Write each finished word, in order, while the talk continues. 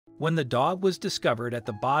When the dog was discovered at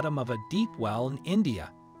the bottom of a deep well in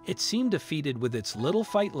India, it seemed defeated with its little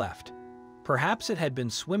fight left. Perhaps it had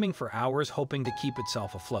been swimming for hours hoping to keep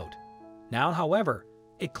itself afloat. Now, however,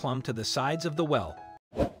 it clung to the sides of the well.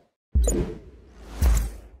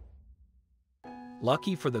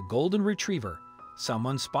 Lucky for the golden retriever,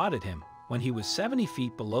 someone spotted him when he was 70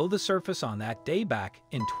 feet below the surface on that day back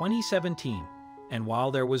in 2017. And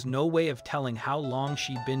while there was no way of telling how long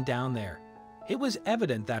she'd been down there, it was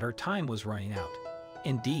evident that her time was running out.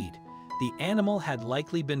 Indeed, the animal had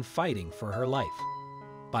likely been fighting for her life.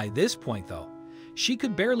 By this point, though, she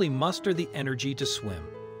could barely muster the energy to swim.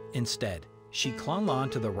 Instead, she clung on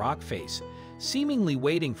to the rock face, seemingly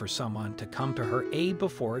waiting for someone to come to her aid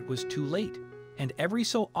before it was too late. And every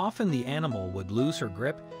so often the animal would lose her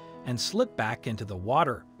grip and slip back into the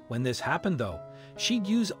water. When this happened, though, she'd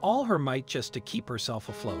use all her might just to keep herself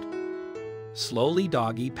afloat. Slowly,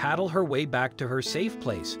 Doggy paddled her way back to her safe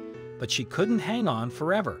place, but she couldn't hang on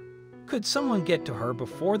forever. Could someone get to her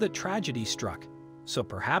before the tragedy struck? So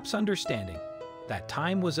perhaps understanding that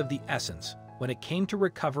time was of the essence when it came to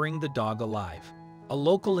recovering the dog alive. A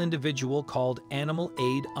local individual called Animal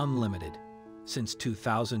Aid Unlimited. Since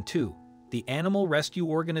 2002, the animal rescue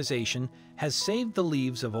organization has saved the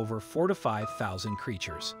lives of over 4,000 to 5,000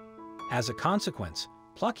 creatures. As a consequence,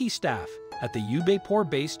 plucky staff at the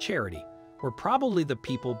Udaipur-based charity were probably the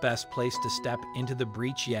people best placed to step into the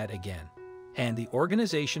breach yet again. And the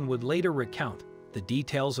organization would later recount the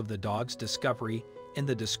details of the dog's discovery in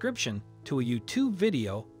the description to a YouTube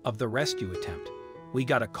video of the rescue attempt. "We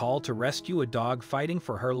got a call to rescue a dog fighting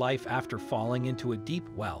for her life after falling into a deep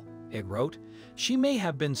well," it wrote. "She may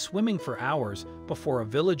have been swimming for hours before a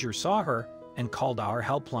villager saw her and called our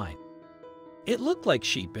helpline. It looked like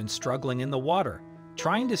she'd been struggling in the water,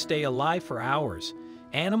 trying to stay alive for hours,"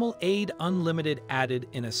 Animal Aid Unlimited added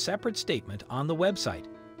in a separate statement on the website.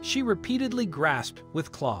 "She repeatedly grasped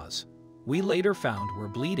with claws we later found were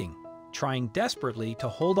bleeding, trying desperately to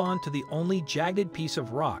hold on to the only jagged piece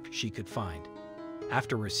of rock she could find."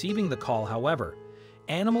 After receiving the call, however,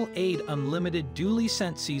 Animal Aid Unlimited duly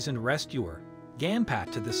sent seasoned rescuer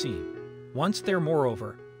Gampat to the scene. Once there,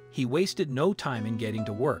 moreover, he wasted no time in getting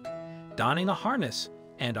to work, donning a harness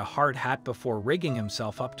and a hard hat before rigging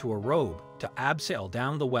himself up to a robe to abseil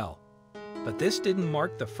down the well. But this didn't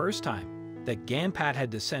mark the first time that Gampat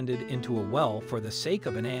had descended into a well for the sake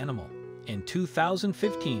of an animal. In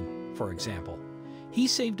 2015, for example, he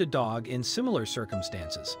saved a dog in similar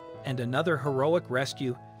circumstances, and another heroic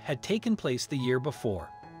rescue had taken place the year before,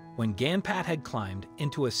 when Gampat had climbed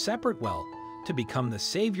into a separate well to become the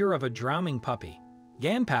savior of a drowning puppy.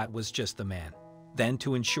 Gampat was just the man, then,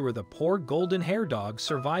 to ensure the poor golden hair dog's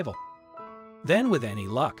survival. Then, with any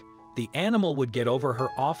luck, the animal would get over her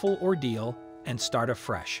awful ordeal and start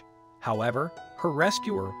afresh. However, her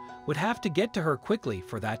rescuer would have to get to her quickly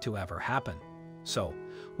for that to ever happen. So,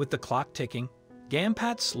 with the clock ticking,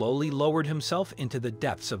 Gampat slowly lowered himself into the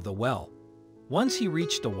depths of the well. Once he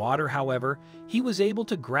reached the water, however, he was able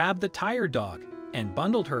to grab the tired dog and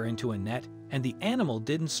bundled her into a net, and the animal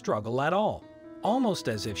didn't struggle at all, almost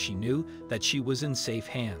as if she knew that she was in safe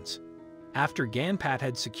hands. After Gampat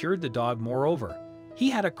had secured the dog, moreover, he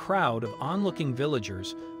had a crowd of onlooking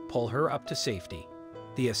villagers pull her up to safety.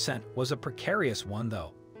 The ascent was a precarious one,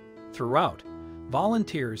 though. Throughout,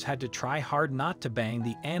 volunteers had to try hard not to bang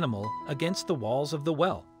the animal against the walls of the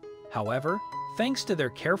well. However, thanks to their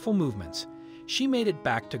careful movements, she made it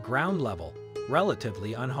back to ground level,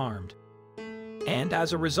 relatively unharmed. And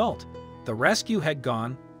as a result, the rescue had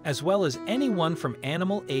gone as well as anyone from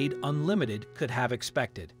Animal Aid Unlimited could have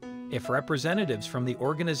expected. If representatives from the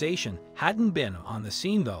organization hadn't been on the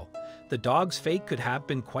scene, though, the dog's fate could have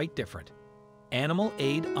been quite different. Animal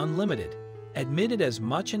Aid Unlimited admitted as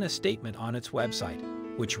much in a statement on its website,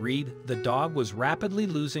 which read, "The dog was rapidly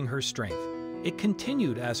losing her strength. It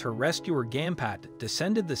continued as her rescuer Gampat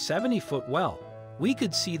descended the 70-foot well. We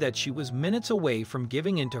could see that she was minutes away from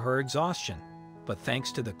giving in to her exhaustion. But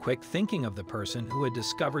thanks to the quick thinking of the person who had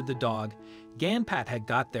discovered the dog, Gampat had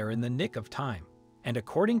got there in the nick of time." And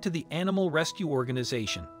according to the Animal Rescue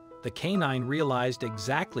Organization, the canine realized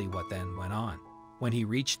exactly what then went on. When he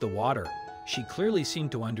reached the water, she clearly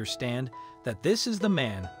seemed to understand that this is the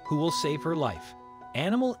man who will save her life,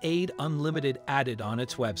 Animal Aid Unlimited added on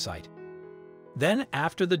its website. Then,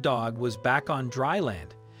 after the dog was back on dry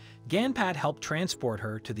land, Gampat helped transport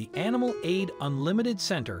her to the Animal Aid Unlimited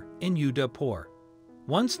Center in Udaipur.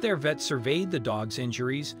 Once their vet surveyed the dog's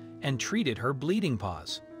injuries and treated her bleeding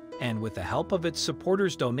paws, and with the help of its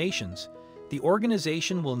supporters' donations, the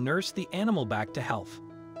organization will nurse the animal back to health.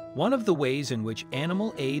 One of the ways in which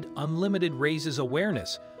Animal Aid Unlimited raises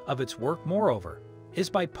awareness of its work, moreover, is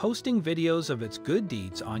by posting videos of its good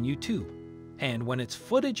deeds on YouTube. And when its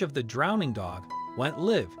footage of the drowning dog went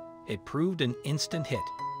live, it proved an instant hit.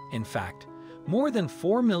 In fact, more than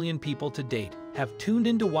 4 million people to date have tuned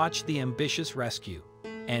in to watch the ambitious rescue.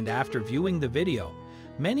 And after viewing the video,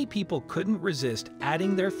 many people couldn't resist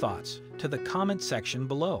adding their thoughts to the comment section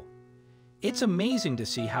below. It's amazing to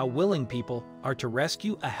see how willing people are to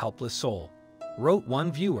rescue a helpless soul. Wrote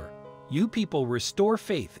one viewer, "You people restore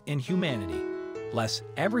faith in humanity. Bless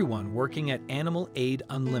everyone working at Animal Aid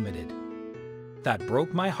Unlimited." That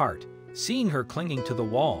broke my heart, seeing her clinging to the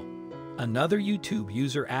wall. Another YouTube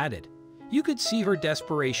user added, "You could see her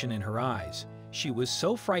desperation in her eyes. She was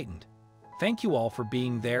so frightened. Thank you all for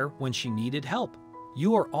being there when she needed help.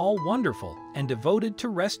 You are all wonderful and devoted to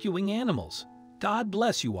rescuing animals. God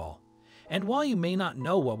bless you all." And while you may not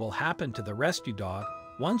know what will happen to the rescue dog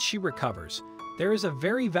once she recovers, there is a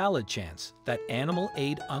very valid chance that Animal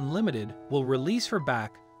Aid Unlimited will release her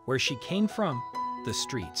back where she came from, the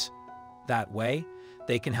streets. That way,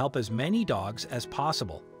 they can help as many dogs as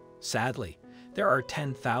possible. Sadly, there are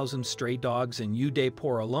 10,000 stray dogs in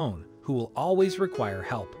Udaipur alone who will always require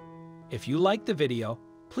help. If you liked the video,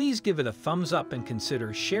 please give it a thumbs up and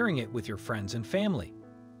consider sharing it with your friends and family.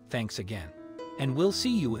 Thanks again, and we'll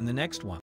see you in the next one.